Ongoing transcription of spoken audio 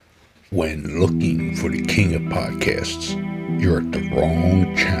When looking for the king of podcasts, you're at the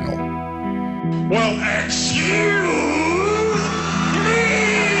wrong channel. Well, excuse me!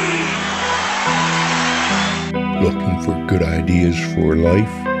 Looking for good ideas for life?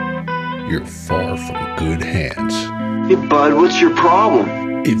 You're far from good hands. Hey, bud, what's your problem?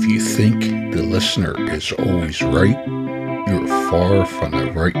 If you think the listener is always right, you're far from the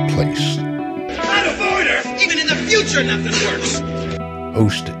right place. Not a voter! Even in the future, nothing works!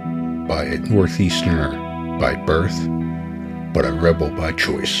 Hosted by a Northeasterner by birth, but a rebel by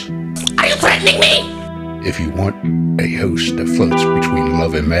choice. Are you threatening me? If you want a host that floats between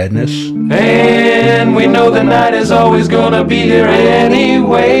love and madness, and we know the night is always gonna be here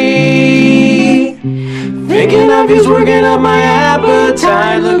anyway. Thinking of you's working up my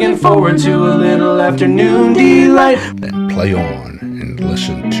appetite. Looking forward to a little afternoon delight. then play on and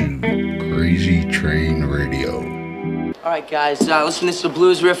listen to Crazy Train Radio. All right, guys, listen, this is the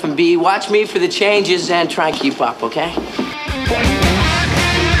blues riff and B. Watch me for the changes and try and keep up, okay?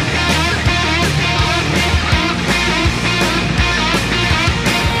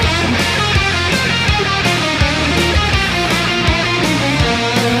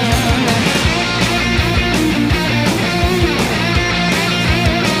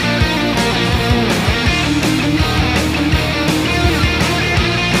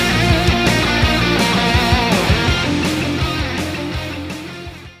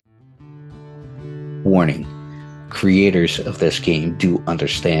 Warning, creators of this game do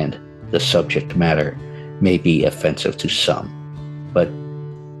understand the subject matter may be offensive to some, but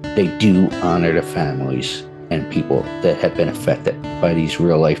they do honor the families and people that have been affected by these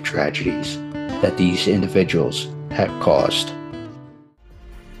real-life tragedies that these individuals have caused.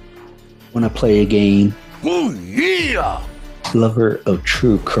 Want to play a game? Oh, yeah! Lover of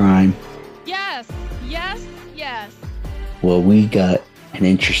true crime? Yes, yes, yes. Well, we got an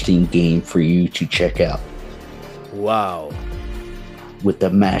interesting game for you to check out. Wow. With the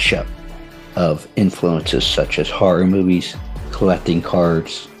mashup of influences such as horror movies, collecting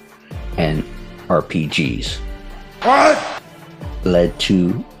cards, and RPGs. What? Led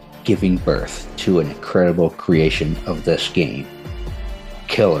to giving birth to an incredible creation of this game,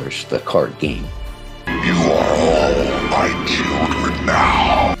 Killers, the card game. You are all my children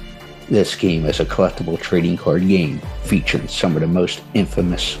now. This game is a collectible trading card game featuring some of the most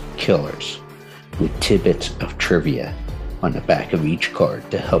infamous killers, with tidbits of trivia on the back of each card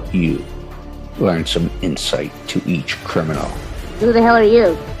to help you learn some insight to each criminal. Who the hell are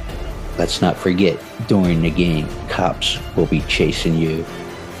you? Let's not forget, during the game, cops will be chasing you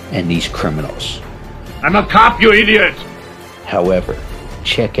and these criminals. I'm a cop, you idiot! However,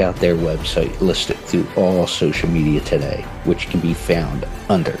 check out their website listed through all social media today, which can be found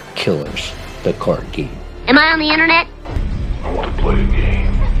under Killers, the card game. Am I on the internet? I want to play a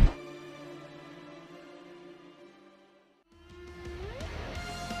game.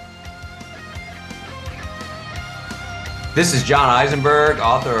 This is John Eisenberg,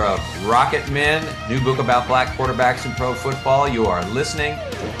 author of Rocket Men, new book about black quarterbacks in pro football. You are listening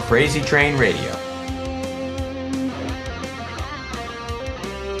to Crazy Train Radio.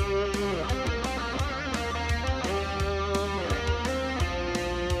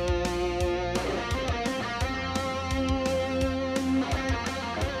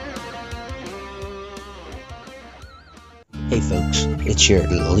 Hey folks, it's your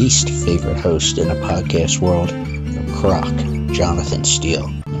least favorite host in the podcast world, Croc, Jonathan Steele.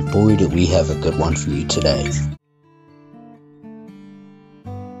 And boy, do we have a good one for you today.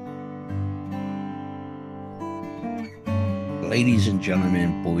 Ladies and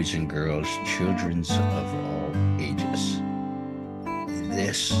gentlemen, boys and girls, children of all ages,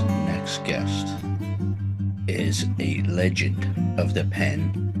 this next guest is a legend of the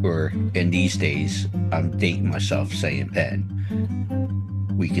pen, or in these days, I'm dating myself saying pen.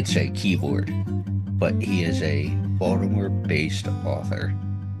 We could say keyboard, but he is a Baltimore-based author,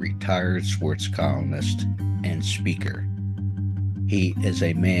 retired sports columnist, and speaker. He is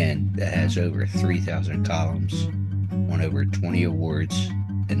a man that has over 3,000 columns, won over 20 awards,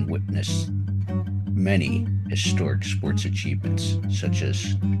 and witnessed many historic sports achievements, such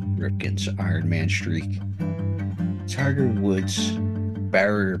as Ripken's Ironman streak, Tiger Woods'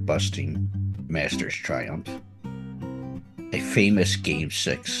 barrier-busting Masters triumph, a famous Game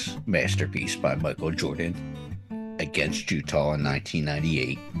 6 masterpiece by Michael Jordan against Utah in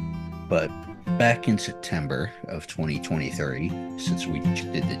 1998. But back in September of 2023, since we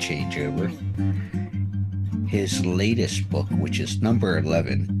did the changeover, his latest book, which is number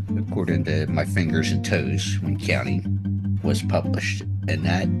 11, according to my fingers and toes when counting, was published, and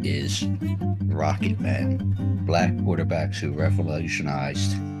that is Rocket Men, Black Quarterbacks Who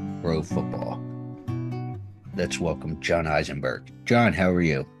Revolutionized pro football. Let's welcome John Eisenberg. John, how are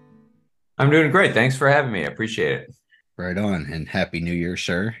you? I'm doing great. Thanks for having me. I appreciate it. Right on, and Happy New Year,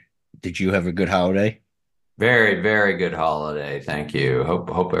 sir. Did you have a good holiday? Very, very good holiday. Thank you.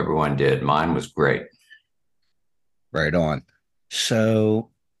 Hope everyone did. Mine was great. Right on.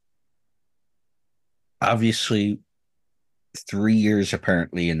 So, obviously, 3 years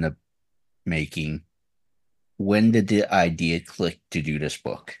apparently in the making. When did the idea click to do this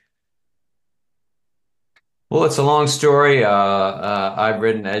book? Well, it's a long story. I've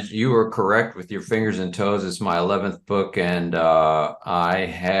written, as you were correct with your fingers and toes, it's my 11th book, and I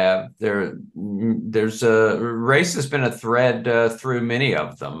have there's a race has been a thread through many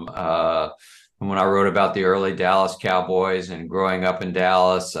of them. When I wrote about the early Dallas Cowboys and growing up in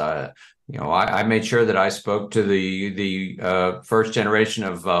Dallas, I made sure that I spoke to the first generation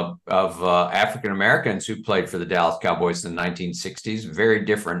of African Americans who played for the Dallas Cowboys in the 1960s. Very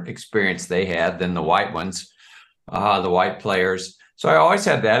different experience they had than the white ones. The white players. So I always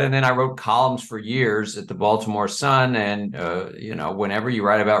had that. And then I wrote columns for years at the Baltimore Sun. And, whenever you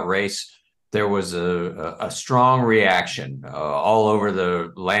write about race, there was a strong reaction all over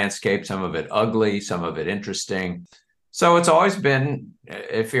the landscape, some of it ugly, some of it interesting. So it's always been,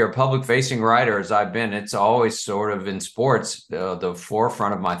 if you're a public facing writer, as I've been, it's always sort of in sports, the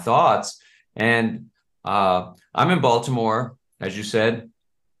forefront of my thoughts. And I'm in Baltimore, as you said.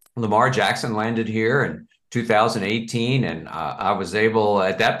 Lamar Jackson landed here and 2018, and I was able,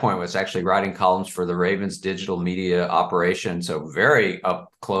 at that point, was actually writing columns for the Ravens digital media operation, so very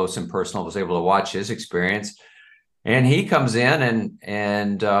up close and personal. Was able to watch his experience, and he comes in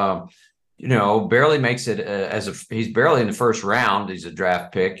and barely makes it he's barely in the first round. He's a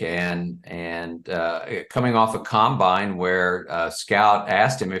draft pick, and coming off a combine where a scout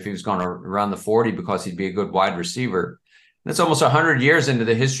asked him if he was going to run the 40 because he'd be a good wide receiver. That's almost 100 years into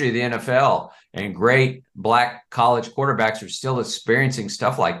the history of the NFL, and great black college quarterbacks are still experiencing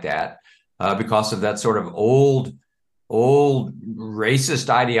stuff like that because of that sort of old racist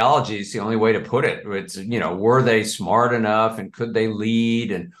ideology is the only way to put it. It's, were they smart enough and could they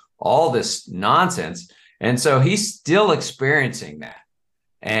lead and all this nonsense? And so he's still experiencing that.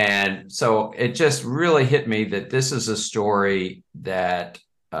 And so it just really hit me that this is a story that,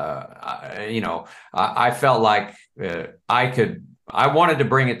 I felt like I wanted to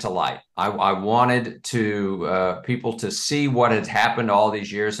bring it to light. I wanted to people to see what had happened all these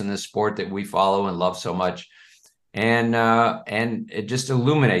years in this sport that we follow and love so much, and it just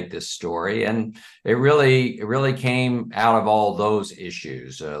illuminate this story. And it really came out of all those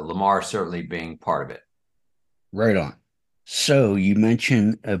issues. Lamar certainly being part of it. Right on. So you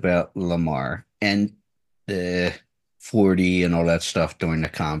mentioned about Lamar and the 40 and all that stuff during the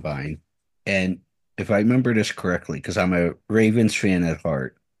combine. And if I remember this correctly, because I'm a Ravens fan at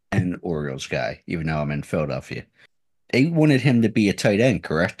heart and Orioles guy, even though I'm in Philadelphia, they wanted him to be a tight end,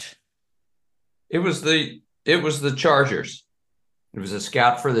 correct? It was the Chargers. It was a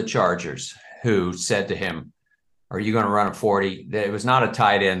scout for the Chargers who said to him, "Are you going to run a 40?" It was not a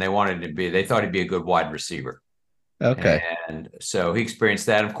tight end. They thought he'd be a good wide receiver. Okay. And so he experienced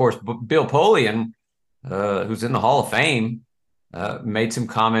that. Of course, Bill Polian, who's in the Hall of Fame, made some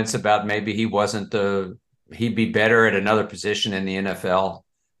comments about maybe he'd be better at another position in the NFL.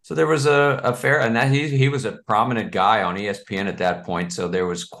 So there was a fair, and that he was a prominent guy on ESPN at that point. So there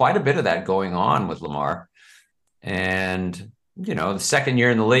was quite a bit of that going on with Lamar. And, the second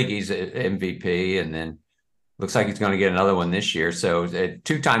year in the league, he's MVP, and then looks like he's going to get another one this year. So a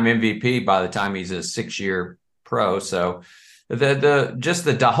two-time MVP by the time he's a 6-year pro. So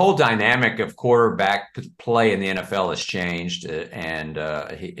the whole dynamic of quarterback play in the NFL has changed, and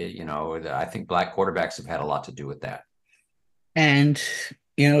I think black quarterbacks have had a lot to do with that. And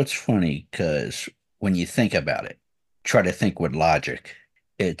it's funny because when you think about it, try to think with logic.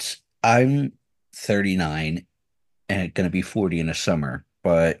 I'm 39 and going to be 40 in the summer,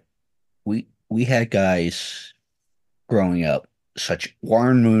 but we had guys growing up. Such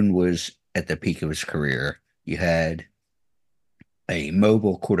Warren Moon was at the peak of his career. You had a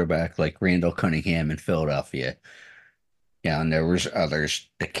mobile quarterback like Randall Cunningham in Philadelphia. And there was others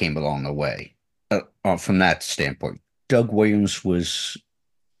that came along the way. From that standpoint, Doug Williams was,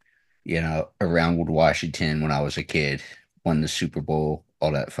 around with Washington when I was a kid, won the Super Bowl,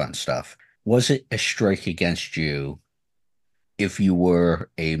 all that fun stuff. Was it a strike against you if you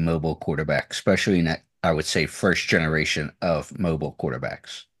were a mobile quarterback, especially in that, I would say, first generation of mobile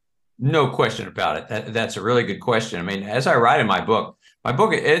quarterbacks? No question about it. That's a really good question. I mean, as I write in my book,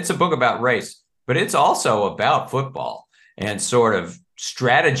 it's a book about race, but it's also about football and sort of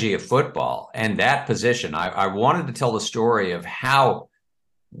strategy of football and that position. I wanted to tell the story of how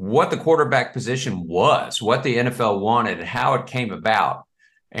what the quarterback position was, what the NFL wanted, and how it came about.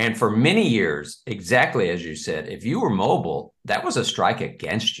 And for many years, exactly as you said, if you were mobile, that was a strike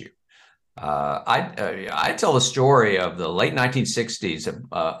against you. I tell the story of the late 1960s,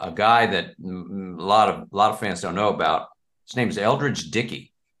 a guy that a lot of fans don't know about. His name is Eldridge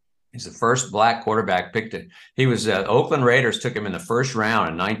Dickey. He's the first black quarterback picked. He was Oakland Raiders took him in the first round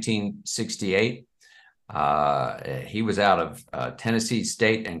in 1968. He was out of Tennessee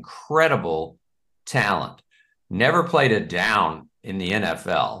State, incredible talent. Never played a down in the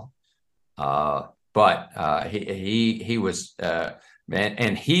NFL, but he was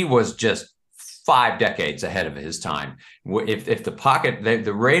and he was just 5 decades ahead of his time. If the pocket,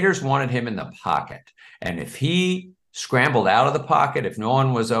 the Raiders wanted him in the pocket, and if he scrambled out of the pocket, if no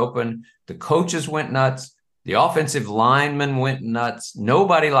one was open, the coaches went nuts. The offensive linemen went nuts.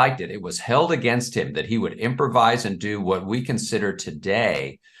 Nobody liked it. It was held against him that he would improvise and do what we consider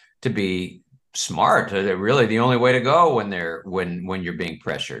today to be smart. Really, the only way to go when you're being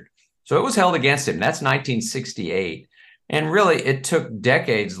pressured. So it was held against him. That's 1968, and really, it took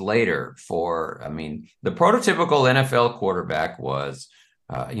decades later for. I mean, the prototypical NFL quarterback was,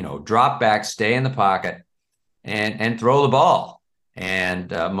 drop back, stay in the pocket, and throw the ball.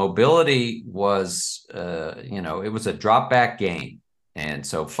 And mobility was, it was a drop back game. And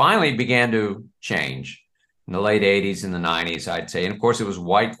so finally began to change in the late 80s and the 90s, I'd say. And of course, it was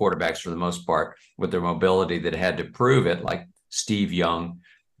white quarterbacks for the most part with their mobility that had to prove it, like Steve Young,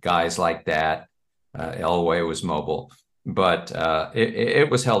 guys like that. Elway was mobile, but it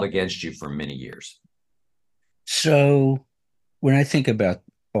was held against you for many years. So when I think about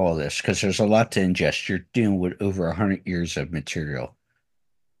all this, because there's a lot to ingest, you're dealing with over 100 years of material.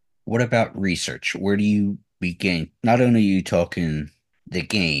 What about research? Where do you begin? Not only are you talking the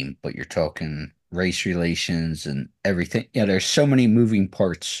game, but you're talking race relations and everything. Yeah, there's so many moving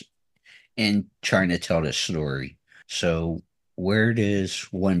parts in trying to tell this story. So where does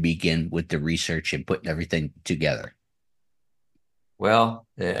one begin with the research and putting everything together? Well,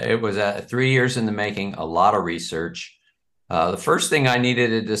 it was 3 years in the making, a lot of research. The first thing I needed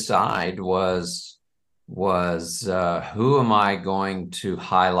to decide was who am I going to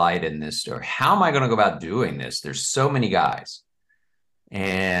highlight in this story? How am I going to go about doing this? There's so many guys.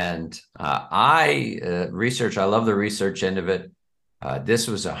 And I love the research end of it. This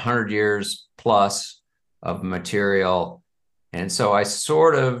was 100 years plus of material. And so I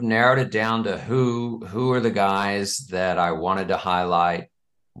sort of narrowed it down to who are the guys that I wanted to highlight.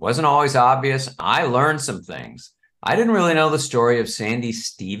 Wasn't always obvious. I learned some things. I didn't really know the story of Sandy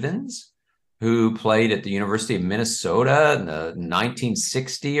Stevens, who played at the University of Minnesota in the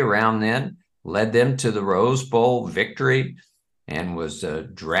 1960, around then, led them to the Rose Bowl victory, and was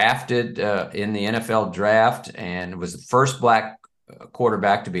drafted in the NFL draft, and was the first black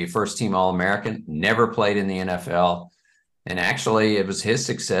quarterback to be a first-team All-American, never played in the NFL. And actually, it was his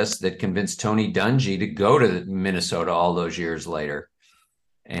success that convinced Tony Dungy to go to Minnesota all those years later.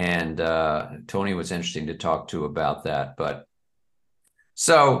 And Tony was interesting to talk to about that. But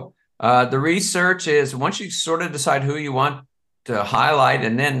so the research is, once you sort of decide who you want to highlight,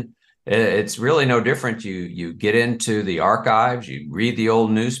 and then it's really no different. You get into the archives, you read the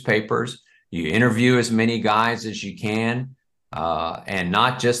old newspapers, you interview as many guys as you can, and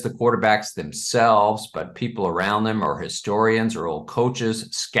not just the quarterbacks themselves, but people around them, or historians or old coaches,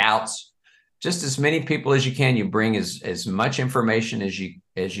 scouts, just as many people as you can. You bring as much information as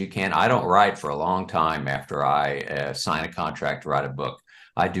you can. I don't write for a long time after I sign a contract to write a book.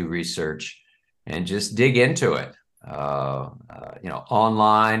 I do research and just dig into it.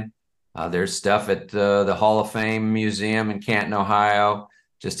 Online, there's stuff at the Hall of Fame Museum in Canton, Ohio.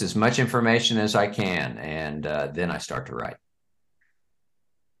 Just as much information as I can, and then I start to write.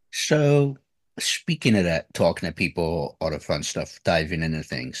 So, speaking of that, talking to people, all the fun stuff, diving into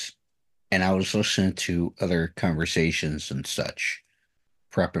things, and I was listening to other conversations and such,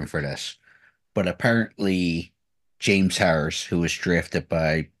 prepping for this, but apparently James Harris, who was drafted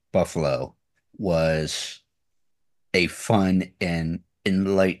by Buffalo, was a fun and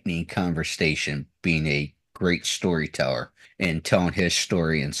enlightening conversation, being a great storyteller and telling his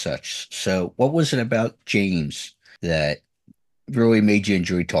story and such. So what was it about James that really made you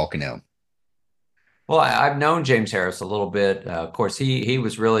enjoy talking to him? Well, I've known James Harris a little bit. Of course, he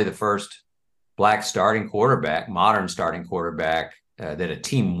was really the first black starting quarterback, modern starting quarterback that a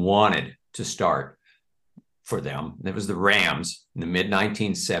team wanted to start for them. It was the Rams in the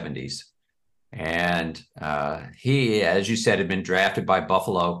mid-1970s. And he, as you said, had been drafted by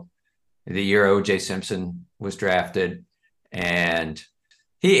Buffalo the year O.J. Simpson was drafted. And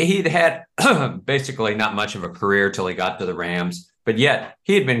he'd had basically not much of a career till he got to the Rams. but yet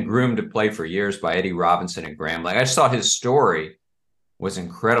he had been groomed to play for years by Eddie Robinson and Grambling. I just thought his story was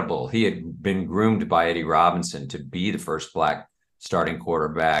incredible. He had been groomed by Eddie Robinson to be the first black starting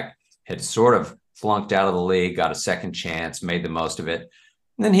quarterback, had sort of flunked out of the league, got a second chance, made the most of it.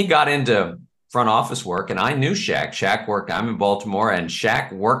 And then he got into front office work, and I knew Shaq. Shaq worked, I'm in Baltimore, and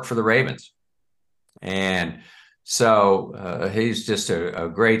Shaq worked for the Ravens. And so he's just a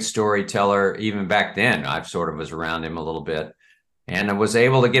great storyteller. Even back then, I sort of was around him a little bit. And I was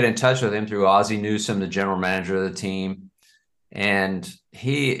able to get in touch with him through Ozzie Newsome, the general manager of the team. And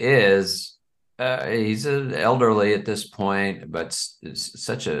he is, he's elderly at this point, but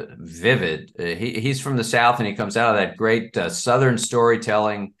such a vivid, he's from the South, and he comes out of that great Southern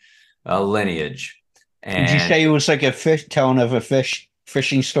storytelling lineage. And did you say it was like a fish telling of a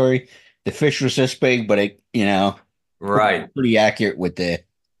fishing story? The fish was this big, but it, right, pretty accurate with the.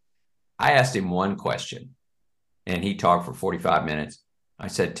 I asked him one question, and he talked for 45 minutes. I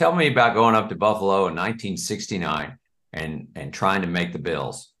said, "Tell me about going up to Buffalo in 1969 and trying to make the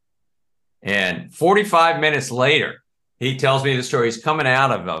Bills." And 45 minutes later, he tells me the story. He's coming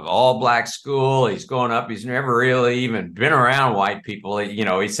out of an all-black school. He's going up. He's never really even been around white people.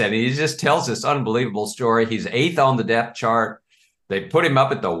 He said he just tells this unbelievable story. He's 8th on the depth chart. They put him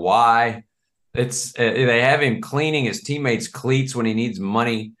up at the Y. They have him cleaning his teammates' cleats when he needs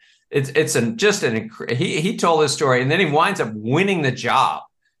money. He told this story, and then he winds up winning the job.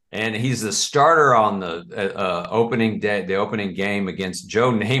 And he's the starter on the opening day, the opening game against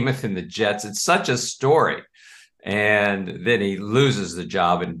Joe Namath and the Jets. It's such a story. And then he loses the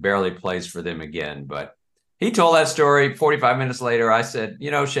job and barely plays for them again. But he told that story 45 minutes later. I said,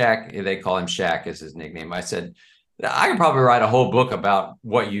 Shaq, they call him Shaq as his nickname. I said, I could probably write a whole book about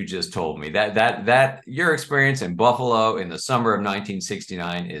what you just told me. That your experience in Buffalo in the summer of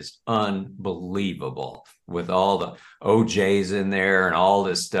 1969 is unbelievable, with all the OJs in there and all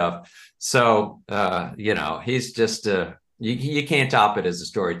this stuff. So he's just you can't top it as a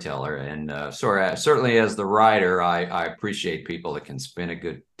storyteller. And certainly as the writer, I appreciate people that can spin a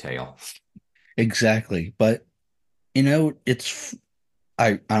good tale. Exactly, but it's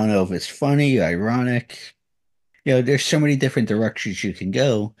I don't know if it's funny, ironic. There's so many different directions you can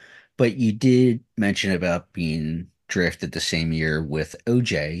go, but you did mention about being drafted the same year with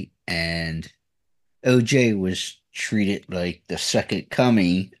OJ, and OJ was treated like the second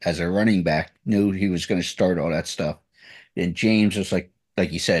coming as a running back, knew he was going to start all that stuff. And James was like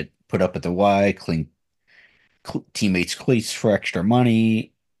you said, put up at the Y, clean teammates' cleats for extra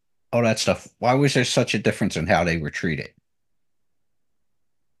money, all that stuff. Why was there such a difference in how they were treated?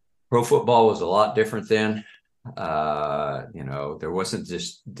 Pro football was a lot different then. There wasn't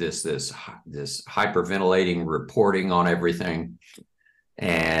just this hyperventilating reporting on everything,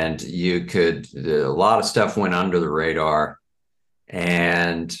 and a lot of stuff went under the radar.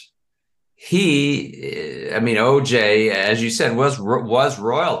 And OJ, as you said, was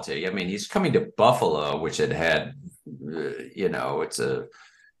royalty. He's coming to Buffalo, which it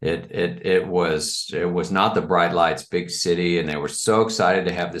was not the bright lights big city, and they were so excited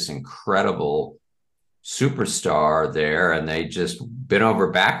to have this incredible superstar there, and they just bent over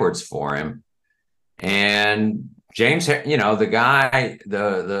backwards for him. And James, the guy,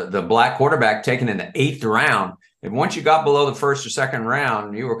 the black quarterback taken in the 8th round, and once you got below the 1st or 2nd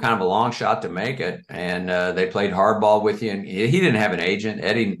round, you were kind of a long shot to make it. And they played hardball with you, and he didn't have an agent.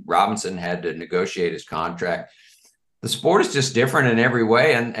 Eddie Robinson had to negotiate his contract. The sport is just different in every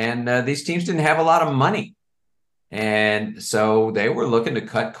way, and these teams didn't have a lot of money. And so they were looking to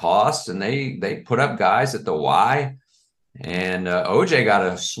cut costs, and they put up guys at the Y. And OJ got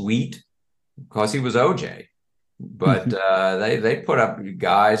a suite because he was OJ. But they put up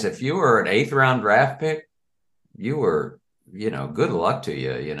guys. If you were an 8th round draft pick, you were, good luck to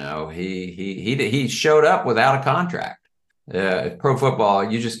you. He showed up without a contract. Pro football,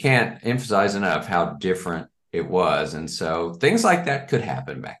 you just can't emphasize enough how different it was. And so things like that could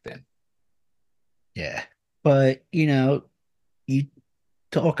happen back then. Yeah. But, you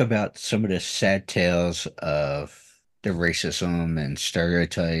talk about some of the sad tales of the racism and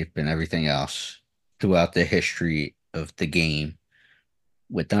stereotype and everything else throughout the history of the game,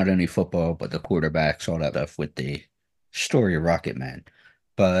 with not only football, but the quarterbacks, all that stuff, with the story of Rocket Man.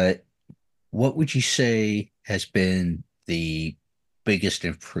 But what would you say has been the biggest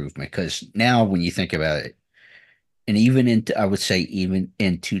improvement? Because now when you think about it, and I would say even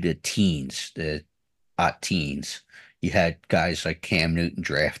into the teens, the teens, you had guys like Cam Newton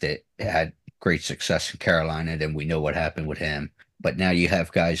drafted, had great success in Carolina, then we know what happened with him. But now you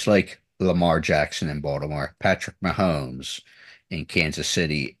have guys like Lamar Jackson in Baltimore, Patrick Mahomes in Kansas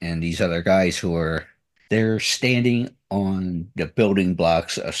City, and these other guys who are they're standing on the building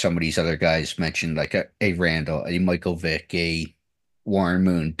blocks of some of these other guys mentioned, like a Randall, a Michael Vick, a Warren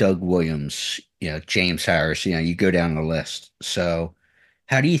Moon, Doug Williams, James Harris. You go down the list. So,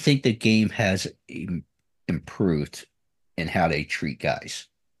 how do you think the game has improved in how they treat guys?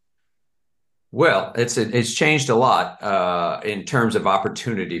 Well, it's changed a lot in terms of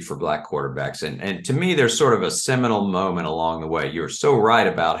opportunity for black quarterbacks, and to me, there's sort of a seminal moment along the way. You're so right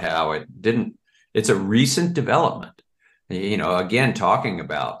about how it didn't. It's a recent development. Again, talking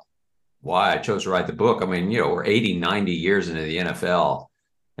about why I chose to write the book. I mean, we're 80, 90 years into the NFL,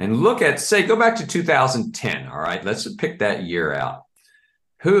 and go back to 2010. All right, let's pick that year out.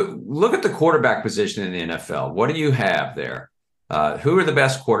 Look at the quarterback position in the NFL. What do you have there? Who are the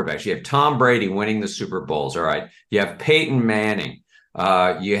best quarterbacks? You have Tom Brady winning the Super Bowls. All right. You have Peyton Manning.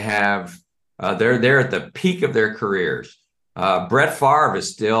 You have they're at the peak of their careers. Brett Favre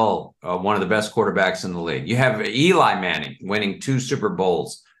is still one of the best quarterbacks in the league. You have Eli Manning winning 2 Super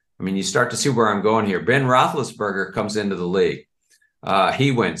Bowls. I mean, you start to see where I'm going here. Ben Roethlisberger comes into the league.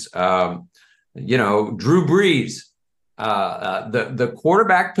 He wins. Drew Brees. The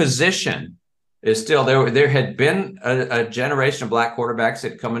quarterback position is still there. There had been a generation of black quarterbacks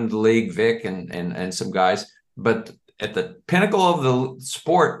that come into the league, Vic and some guys, but at the pinnacle of the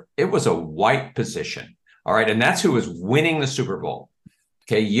sport, it was a white position. All right. And that's who was winning the Super Bowl.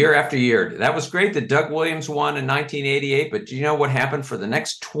 Okay. Year after year. That was great that Doug Williams won in 1988, but do you know what happened for the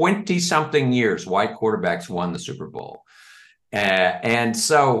next 20 something years? White quarterbacks won the Super Bowl. And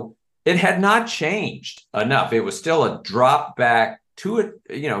so it had not changed enough. It was still a drop back to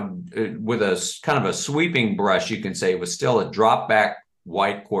it, with a kind of a sweeping brush, you can say it was still a drop back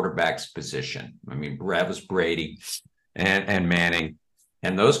white quarterback's position. I mean, that was Brady and Manning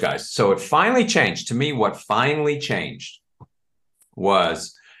and those guys. So it finally changed. To me, what finally changed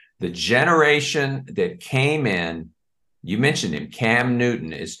was the generation that came in. You mentioned him. Cam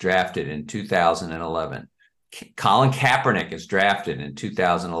Newton is drafted in 2011. Colin Kaepernick is drafted in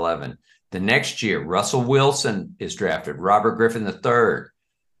 2011. The next year, Russell Wilson is drafted, Robert Griffin III.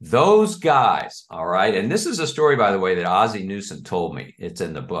 Those guys, all right, and this is a story, by the way, that Ozzie Newsome told me. It's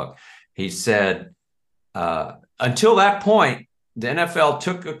in the book. He said, until that point, the NFL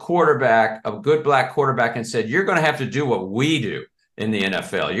took a good black quarterback, and said, you're going to have to do what we do in the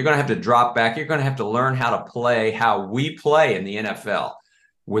NFL. You're going to have to drop back. You're going to have to learn how to play how we play in the NFL.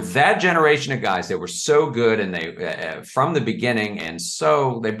 With that generation of guys, they were so good, and they from the beginning, and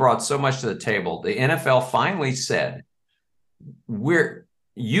so they brought so much to the table. The NFL finally said,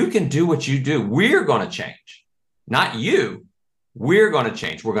 you can do what you do. We're going to change, not you. We're going to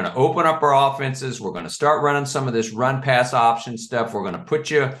change. We're going to open up our offenses. We're going to start running some of this run pass option stuff. We're going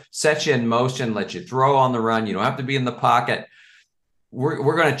to set you in motion, let you throw on the run. You don't have to be in the pocket.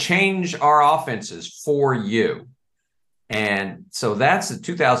 We're going to change our offenses for you. And so that's the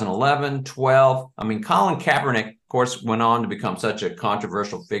 2011, 12. I mean, Colin Kaepernick, of course, went on to become such a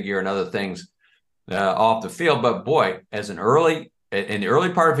controversial figure and other things off the field. But boy, in the early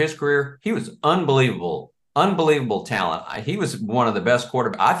part of his career, he was unbelievable talent. He was one of the best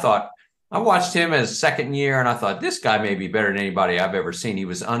quarterbacks. I watched him as second year, and I thought, this guy may be better than anybody I've ever seen. He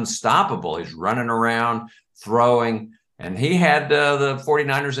was unstoppable. He's running around, throwing, and he had the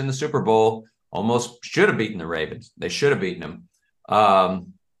 49ers in the Super Bowl. Almost should have beaten the Ravens. They should have beaten them.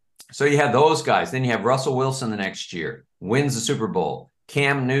 So you have those guys. Then you have Russell Wilson the next year, wins the Super Bowl.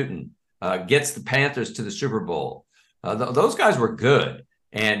 Cam Newton gets the Panthers to the Super Bowl. Those guys were good.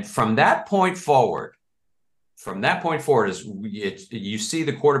 And from that point forward, is you see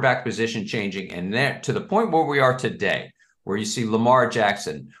the quarterback position changing, and then to the point where we are today, where you see Lamar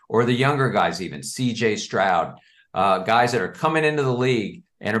Jackson or the younger guys, even C.J. Stroud, guys that are coming into the league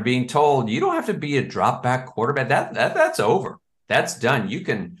and are being told, you don't have to be a drop back quarterback. That's over. That's done. You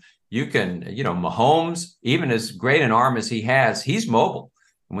can, Mahomes, even as great an arm as he has, he's mobile.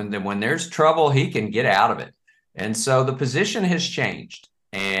 When there's trouble, he can get out of it. And so the position has changed,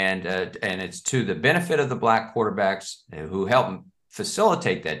 and it's to the benefit of the black quarterbacks who help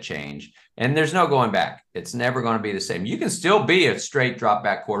facilitate that change. And there's no going back. It's never going to be the same. You can still be a straight drop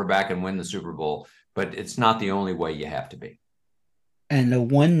back quarterback and win the Super Bowl, but it's not the only way you have to be. And the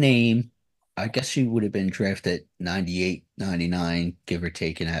one name, I guess he would have been drafted 98, 99, give or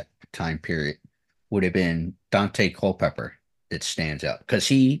take in that time period, would have been Dante Culpepper. That stands out because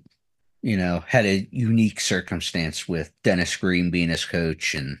he, had a unique circumstance with Dennis Green being his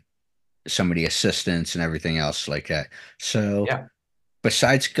coach and some of the assistants and everything else like that. So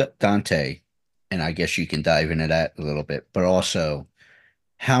besides Dante, and I guess you can dive into that a little bit, but also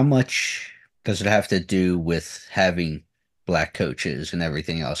how much does it have to do with having black coaches and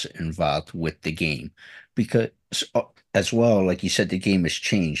everything else involved with the game? because as well, like you said, the game has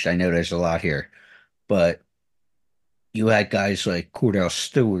changed. I know there's a lot here, but you had guys like Cordell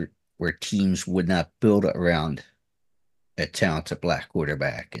Stewart where teams would not build around a talented black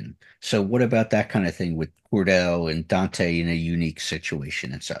quarterback. And so what about that kind of thing with Cordell and Dante in a unique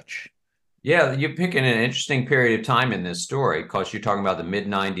situation and such? Yeah, you're picking an interesting period of time in this story because you're talking about the mid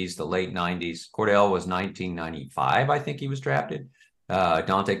 90s, the late 90s. Cordell was 1995, I think he was drafted.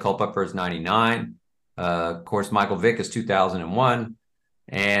 Dante Culpepper is 99. Of course, Michael Vick is 2001.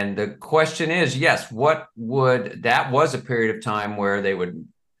 And the question is, yes, that was a period of time where they would,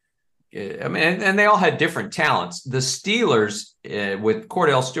 I mean, and they all had different talents. The Steelers with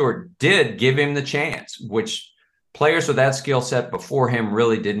Cordell Stewart did give him the chance, which players with that skill set before him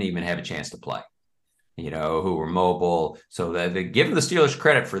really didn't even have a chance to play, who were mobile. So they give the Steelers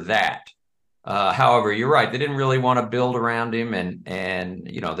credit for that. However, you're right. They didn't really want to build around him and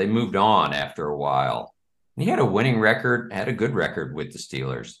they moved on after a while. He had a winning record, had a good record with the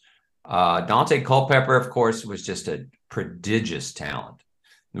Steelers. Dante Culpepper, of course, was just a prodigious talent.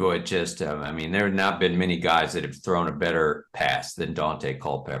 There have not been many guys that have thrown a better pass than Dante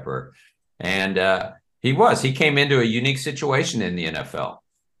Culpepper. And he came into a unique situation in the NFL.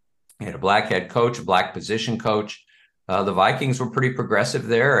 He had a black head coach, a black position coach. The Vikings were pretty progressive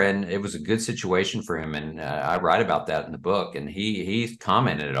there, and it was a good situation for him. And I write about that in the book, and he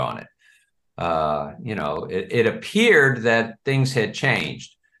commented on it. It appeared that things had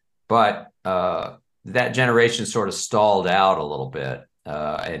changed, but that generation sort of stalled out a little bit,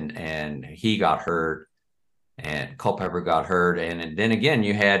 and he got hurt, and Culpepper got hurt, and then again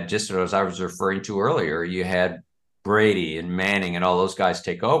you had, just as I was referring to earlier, you had Brady and Manning and all those guys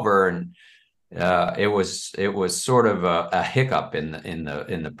take over, and it was sort of a hiccup in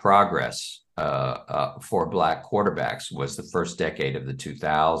the progress for black quarterbacks. Was the first decade of the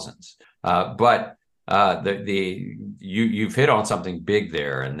 2000s. But you've hit on something big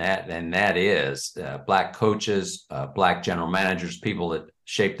there, and that is black coaches, black general managers, people that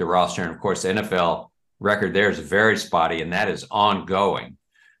shape the roster, and of course the NFL record there is very spotty, and that is ongoing.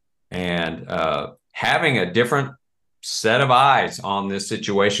 And having a different set of eyes on this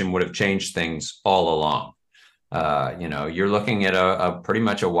situation would have changed things all along. You're looking at a pretty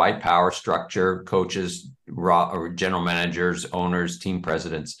much a white power structure, coaches, or general managers, owners, team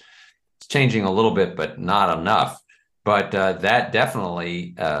presidents. It's changing a little bit, but not enough. But that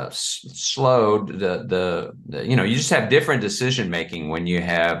definitely slowed you just have different decision making when you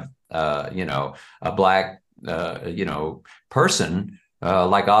have a black person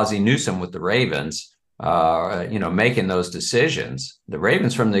like Ozzie Newsome with the Ravens, making those decisions. The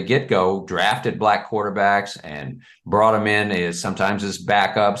Ravens from the get-go drafted black quarterbacks and brought them in sometimes as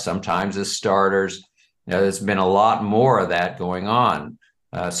backups, sometimes as starters. There's been a lot more of that going on.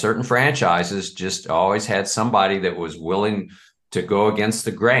 Certain franchises just always had somebody that was willing to go against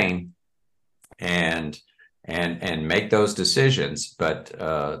the grain and make those decisions. But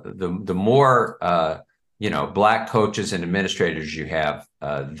the more black coaches and administrators you have,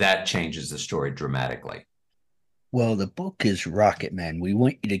 that changes the story dramatically. Well, the book is Rocket Man. We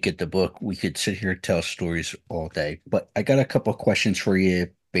want you to get the book. We could sit here and tell stories all day, but I got a couple of questions for you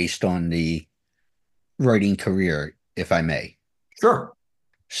based on the writing career, if I may. Sure.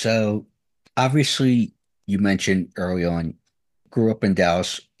 So obviously you mentioned early on, grew up in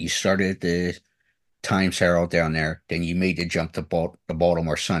Dallas. You started the Times Herald down there. Then you made the jump to the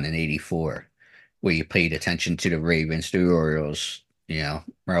Baltimore Sun in '84, where you paid attention to the Ravens, the Orioles,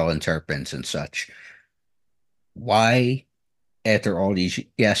 Maryland Terrapins and such. Why, after all these,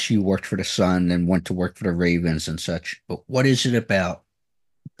 yes, you worked for the Sun and went to work for the Ravens and such, but what is it about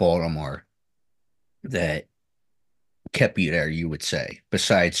Baltimore that kept you there, you would say,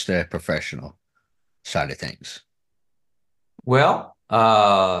 besides the professional side of things? Well,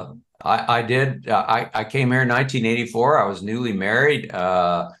 I did. I came here in 1984. I was newly married.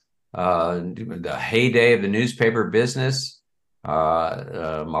 The heyday of the newspaper business.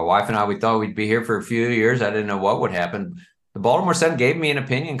 My wife and I, we thought we'd be here for a few years. I didn't know what would happen. The Baltimore Sun gave me an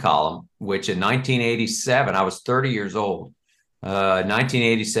opinion column, which in 1987, I was 30 years old.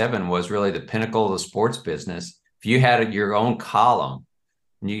 1987 was really the pinnacle of the sports business. If you had your own column,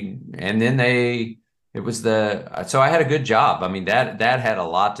 so I had a good job. I mean, that had a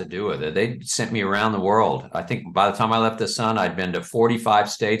lot to do with it. They sent me around the world. I think by the time I left the Sun, I'd been to 45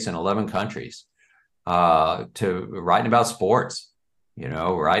 states and 11 countries to writing about sports,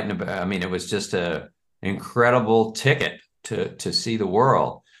 it was just an incredible ticket to see the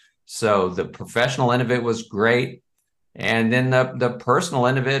world. So the professional end of it was great. And then the personal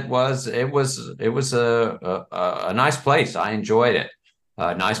end of it was a nice place. I enjoyed it.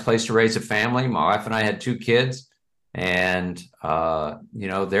 a nice place to raise a family. My wife and I had 2 kids, and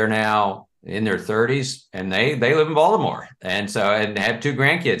they're now in their 30s, and they live in Baltimore, and have 2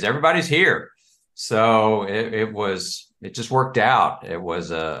 grandkids. Everybody's here, so it just worked out. It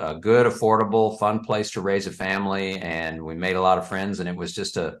was a good, affordable, fun place to raise a family, and we made a lot of friends, and it was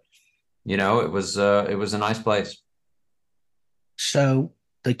just it was a nice place. So,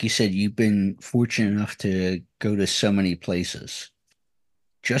 like you said, you've been fortunate enough to go to so many places.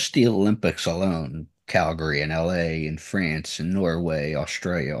 Just the Olympics alone, Calgary and LA and France and Norway,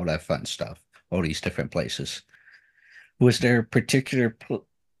 Australia, all that fun stuff, all these different places. Was there a particular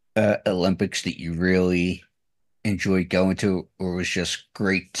Olympics that you really enjoyed going to, or was just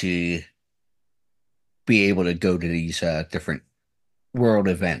great to be able to go to these different world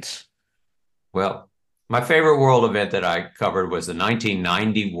events? Well, my favorite world event that I covered was the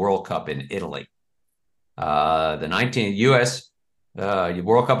 1990 World Cup in Italy. The 19 U.S.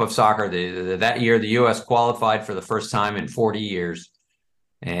 World Cup of Soccer. That year, the U.S. qualified for the first time in 40 years,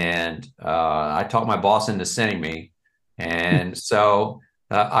 and I talked my boss into sending me, and so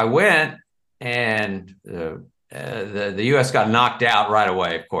I went, and the U.S. got knocked out right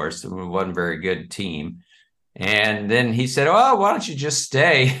away. Of course, it wasn't a very good team. And then he said, "Oh, why don't you just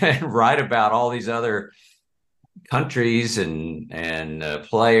stay and write about all these other countries and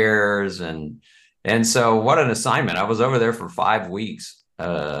players and so what an assignment!" I was over there for 5 weeks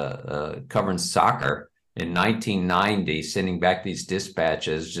covering soccer in 1990, sending back these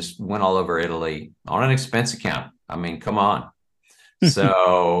dispatches. Just went all over Italy on an expense account. I mean, come on.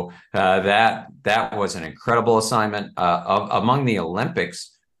 So that was an incredible assignment. Among the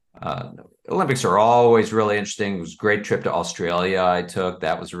Olympics. Olympics are always really interesting. It was a great trip to Australia I took.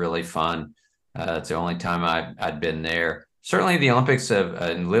 That was really fun. It's the only time I'd been there. Certainly the Olympics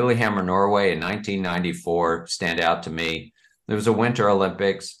in Lillehammer, Norway in 1994 stand out to me. There was a Winter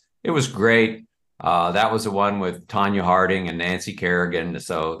Olympics. It was great. That was the one with Tanya Harding and Nancy Kerrigan.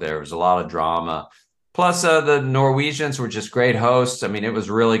 So there was a lot of drama. Plus the Norwegians were just great hosts. I mean, it was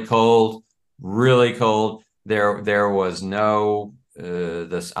really cold, really cold. There was no...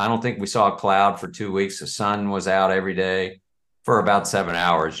 I don't think we saw a cloud for 2 weeks. The sun was out every day for about 7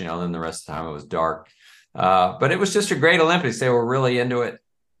 hours, then the rest of the time it was dark. But it was just a great Olympics. They were really into it.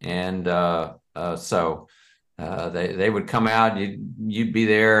 And so they would come out, you'd be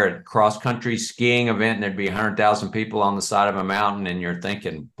there at a cross country skiing event, and there'd be 100,000 people on the side of a mountain. And you're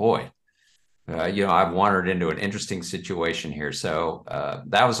thinking, boy, I've wandered into an interesting situation here. So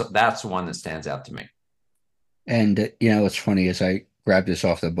that's one that stands out to me. And what's funny is I grabbed this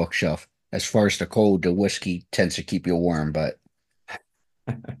off the bookshelf. As far as the cold, the whiskey tends to keep you warm, but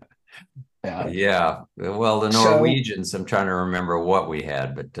yeah. Well, the Norwegians, I'm trying to remember what we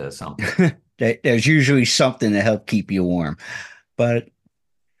had, but something. There's usually something to help keep you warm. But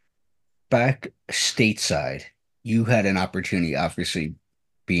back stateside, you had an opportunity, obviously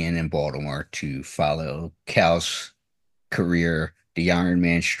being in Baltimore, to follow Cal's career, the Iron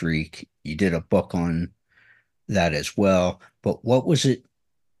Man streak. You did a book on that as well. But what was it?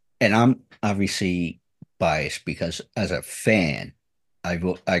 And I'm obviously biased because as a fan, I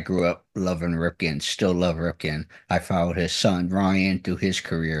grew up loving Ripken, still love Ripken. I followed his son Ryan through his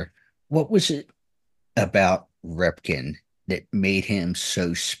career. What was it about Ripken that made him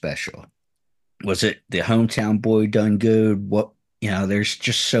so special? Was it the hometown boy done good? There's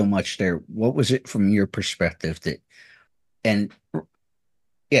just so much there. What was it from your perspective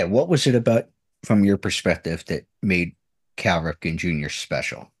what was it about from your perspective that made Cal Ripken Jr.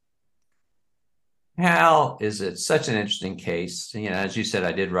 special? Cal is such an interesting case. As you said,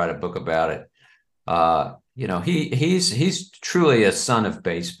 I did write a book about it. He's truly a son of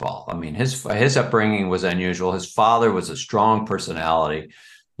baseball. I mean, his upbringing was unusual. His father was a strong personality,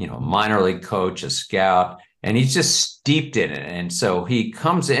 minor league coach, a scout, and he's just steeped in it. And so he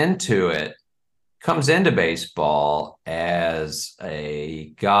comes into baseball as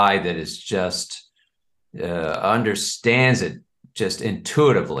a guy that is just understands it just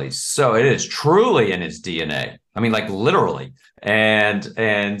intuitively. So it is truly in his DNA. I mean, like literally.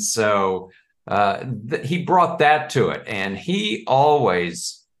 And so he brought that to it. And he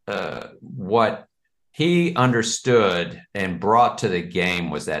always, what he understood and brought to the game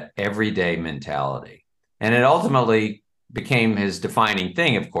was that everyday mentality. And it ultimately became his defining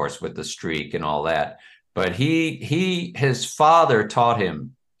thing, of course, with the streak and all that. But his father taught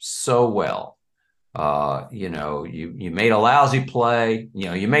him so well. You made a lousy play,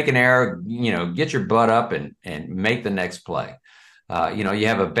 you make an error, get your butt up and make the next play. You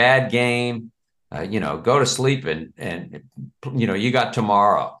have a bad game, go to sleep and you got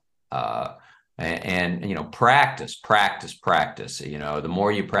tomorrow. and practice. The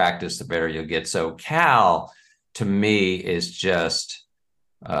more you practice, the better you'll get. So Cal, to me, is just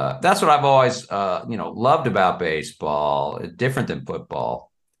that's what I've always loved about baseball. Different than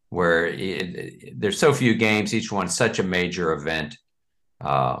football, where there's so few games, each one such a major event.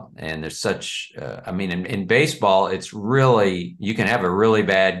 And there's such, in baseball, it's really, you can have a really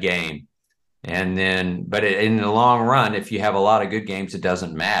bad game. But in the long run, if you have a lot of good games, it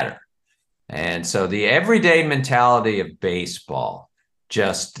doesn't matter. And so the everyday mentality of baseball,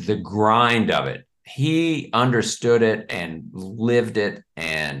 just the grind of it, he understood it and lived it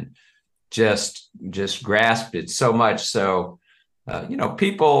and just grasped it so much. So,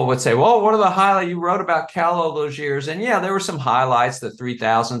 people would say, well, what are the highlights? You wrote about Cal all those years. And yeah, there were some highlights, the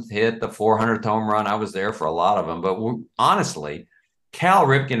 3,000th hit, the 400th home run. I was there for a lot of them. But honestly, Cal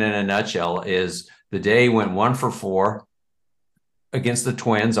Ripken in a nutshell is the day he went 1 for 4 against the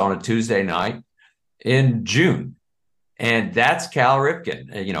Twins on a Tuesday night in June. And that's Cal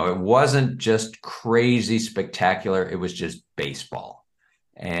Ripken. It wasn't just crazy spectacular. It was just baseball.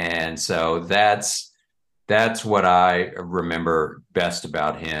 And so that's what I remember best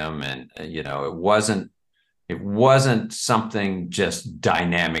about him. And, it wasn't something just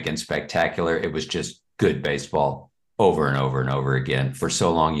dynamic and spectacular. It was just good baseball over and over and over again for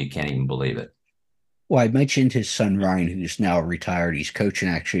so long you can't even believe it. Well, I mentioned his son, Ryan, who's now retired. He's coaching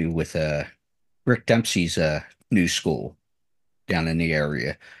actually with Rick Dempsey's new school down in the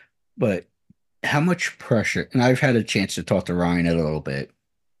area. But how much pressure, and I've had a chance to talk to Ryan a little bit,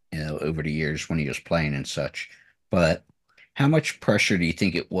 over the years when he was playing and such, but how much pressure do you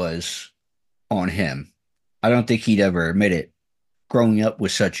think it was on him? I don't think he'd ever admit it, growing up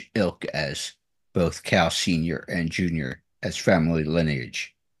with such ilk as both Cal Sr. and Jr. as family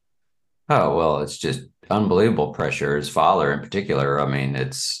lineage. Oh, well, it's just unbelievable pressure. His father in particular. I mean,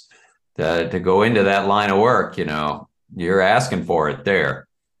 it's to go into that line of work, you're asking for it there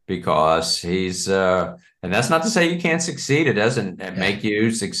because he's, and that's not to say you can't succeed. It doesn't make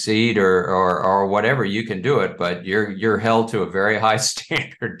you succeed or whatever. You can do it, but you're held to a very high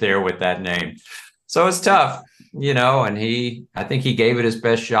standard there with that name. So it's tough, and I think he gave it his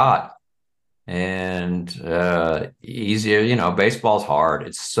best shot. And easier, baseball's hard.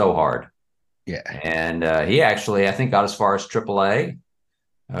 It's so hard. Yeah. And he actually, I think, got as far as AAA.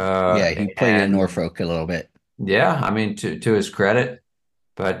 He played in Norfolk a little bit. Yeah, to his credit,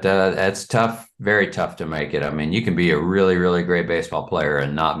 but that's tough, very tough to make it. I mean, you can be a really, really great baseball player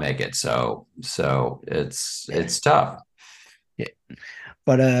and not make it. So it's tough. Yeah.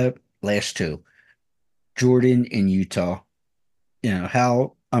 But last two, Jordan in Utah.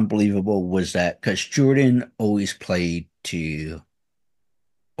 How unbelievable was that? Because Jordan always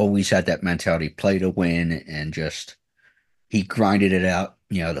had that mentality, play to win, and just he grinded it out.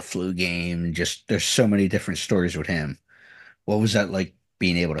 The flu game, just there's so many different stories with him. What was that like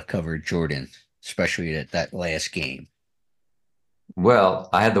being able to cover Jordan, especially at that last game? Well,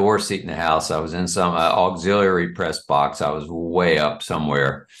 I had the worst seat in the house. I was in some auxiliary press box. I was way up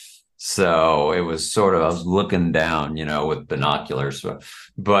somewhere. So it was sort of, I was looking down, with binoculars,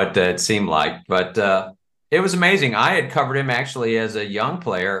 but it seemed like, it was amazing. I had covered him actually as a young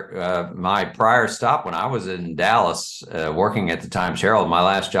player. My prior stop when I was in Dallas, working at the Times Herald, my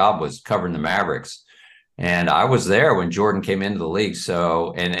last job was covering the Mavericks. And I was there when Jordan came into the league.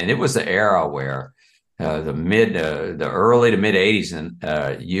 So, and it was the era where the early to mid 80s,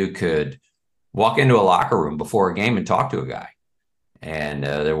 and you could walk into a locker room before a game and talk to a guy. And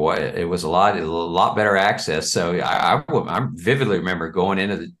it was a lot better access. So I vividly remember going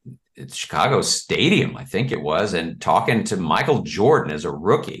into the Chicago Stadium, I think it was, and talking to Michael Jordan as a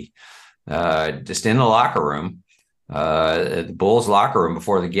rookie, just in the locker room, the Bulls locker room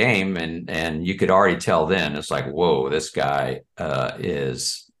before the game, and you could already tell then it's like, whoa, this guy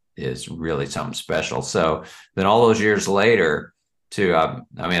is really something special. So then all those years later, I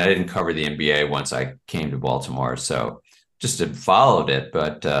didn't cover the NBA once I came to Baltimore, so just followed it.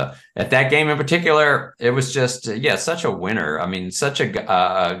 But at that game in particular, it was just, such a winner. I mean, such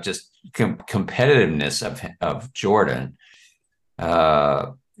a just competitiveness of Jordan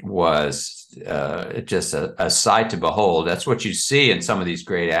was just a sight to behold. That's what you see in some of these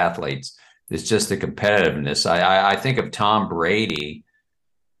great athletes. It's just the competitiveness. I think of Tom Brady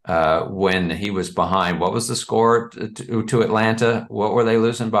when he was behind. What was the score to Atlanta? What were they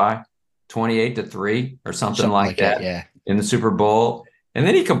losing by? 28-3 or something like that. Yeah. In the Super Bowl. And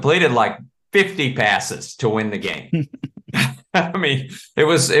then he completed like 50 passes to win the game. I mean, it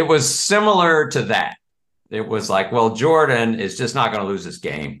was similar to that. It was like, well, Jordan is just not going to lose this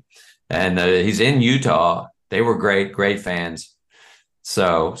game. And he's in Utah. They were great fans.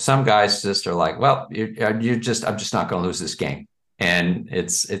 So some guys just are like, well, I'm just not going to lose this game. And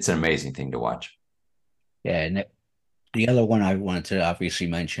it's an amazing thing to watch. Yeah, and the other one I wanted to obviously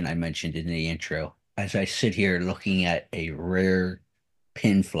mention, I mentioned in the intro, as I sit here looking at a rare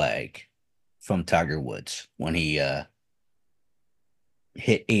pin flag from Tiger Woods when he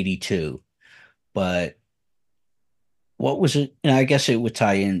hit 82. But what was it? And I guess it would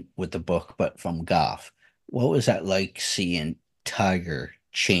tie in with the book, but from golf. What was that like seeing Tiger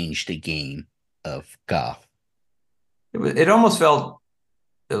change the game of golf? It almost felt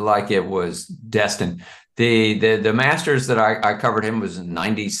like it was destined. The Masters that I covered him was in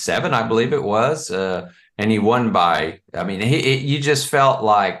 97, I believe it was. And he won by, I mean, you just felt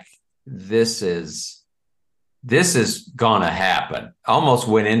like this is gonna happen. Almost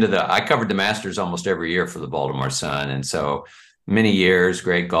went into I covered the Masters almost every year for the Baltimore Sun. And so many years,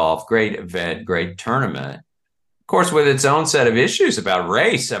 great golf, great event, great tournament. Of course, with its own set of issues about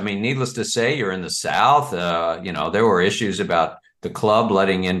race. I mean, needless to say, you're in the South. There were issues about the club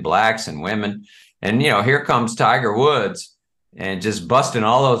letting in blacks and women. And, here comes Tiger Woods and just busting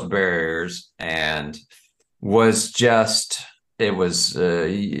all those barriers, and was just, it was,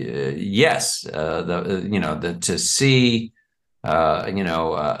 yes, to see,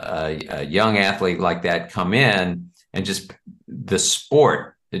 a young athlete like that come in and just the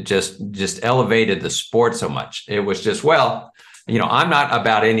sport, it just elevated the sport so much. It was just, well, I'm not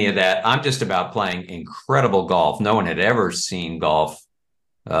about any of that. I'm just about playing incredible golf. No one had ever seen golf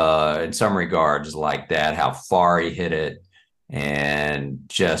in some regards like that, how far he hit it. And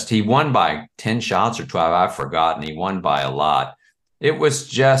just, he won by 10 shots or 12, I've forgotten. He won by a lot. It was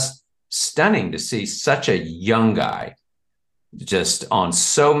just stunning to see such a young guy just on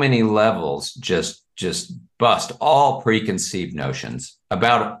so many levels, just bust all preconceived notions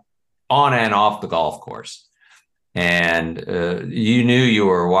about on and off the golf course. And you knew you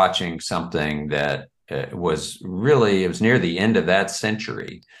were watching something that was near the end of that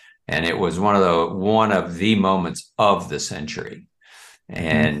century. And it was one of the moments of the century.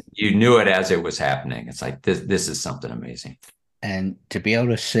 And you knew it as it was happening. It's like, this is something amazing. And to be able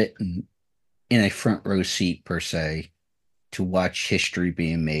to sit in a front row seat, per se, to watch history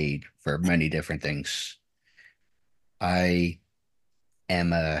being made for many different things, I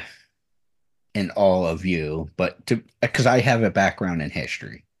am in awe of you, but because I have a background in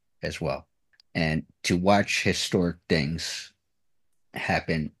history as well. And to watch historic things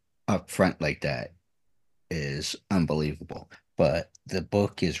happen up front like that is unbelievable. But the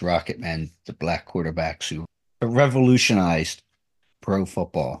book is Rocketmen, the Black Quarterbacks Who Revolutionized Pro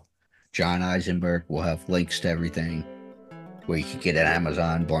Football. John Eisenberg will have links to everything where you can get it at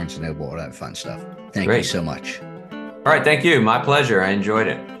Amazon, Barnes & Noble, all that fun stuff. Thank you so much. All right, thank you. My pleasure. I enjoyed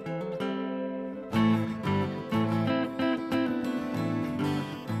it.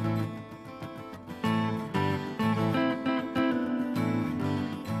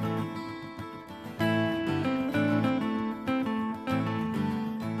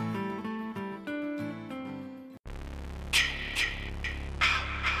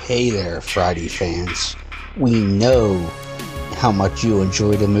 Hey there, Friday fans. We know how much you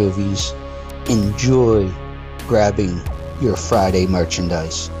enjoy the movies. Enjoy grabbing your Friday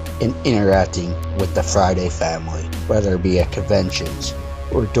merchandise and interacting with the Friday family, whether it be at conventions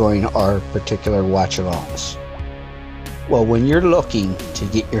or during our particular watch-alongs. Well, when you're looking to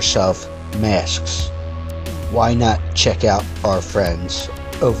get yourself masks, why not check out our friends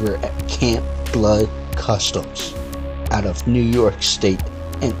over at Camp Blood Customs out of New York State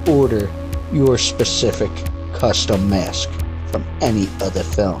and order your specific custom mask from any of the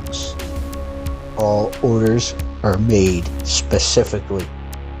films. All orders are made specifically.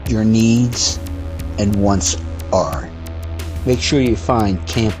 Your needs and wants are. Make sure you find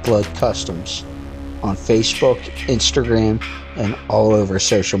Camp Blood Customs on Facebook, Instagram, and all over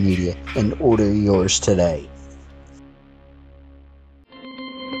social media and order yours today.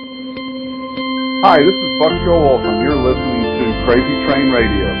 Hi, this is Buck Showalter, and you're listening to Crazy Train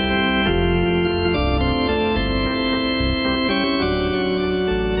Radio.